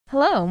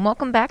Hello, and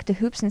welcome back to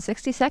Hoops in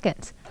 60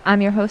 Seconds. I'm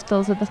your host,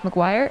 Elizabeth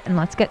McGuire, and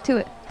let's get to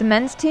it. The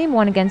men's team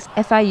won against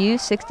FIU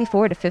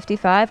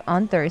 64-55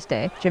 on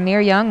Thursday.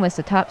 Jameer Young was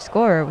the top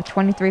scorer with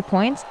 23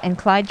 points, and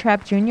Clyde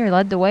Trapp Jr.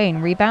 led the way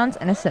in rebounds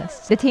and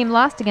assists. The team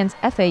lost against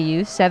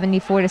FAU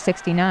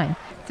 74-69.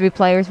 Three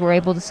players were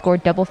able to score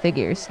double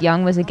figures.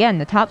 Young was again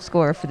the top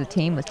scorer for the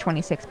team with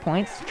 26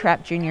 points,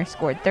 Trapp Jr.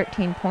 scored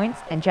 13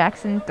 points, and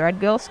Jackson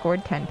Threadgill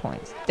scored 10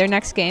 points. Their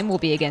next game will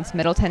be against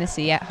Middle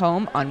Tennessee at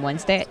home on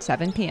Wednesday at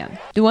 7 p.m.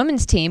 The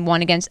women's team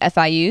won against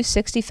FIU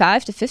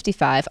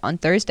 65-55 on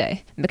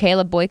Thursday.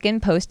 Michaela Boykin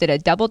posted a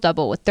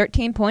double-double with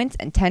 13 points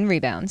and 10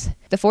 rebounds.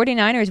 The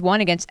 49ers won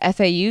against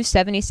FAU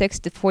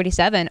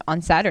 76-47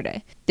 on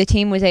Saturday. The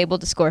team was able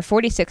to score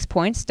 46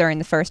 points during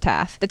the first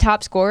half. The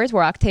top scorers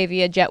were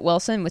Octavia Jet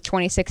Wilson with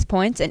 26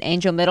 points and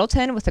Angel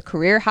Middleton with a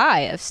career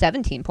high of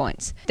 17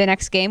 points. The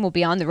next game will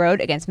be on the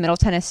road against Middle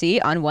Tennessee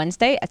on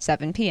Wednesday at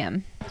 7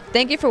 p.m.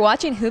 Thank you for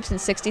watching Hoops in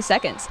 60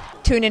 Seconds.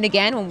 Tune in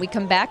again when we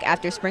come back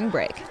after spring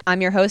break.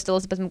 I'm your host,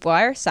 Elizabeth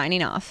McGuire,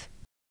 signing off.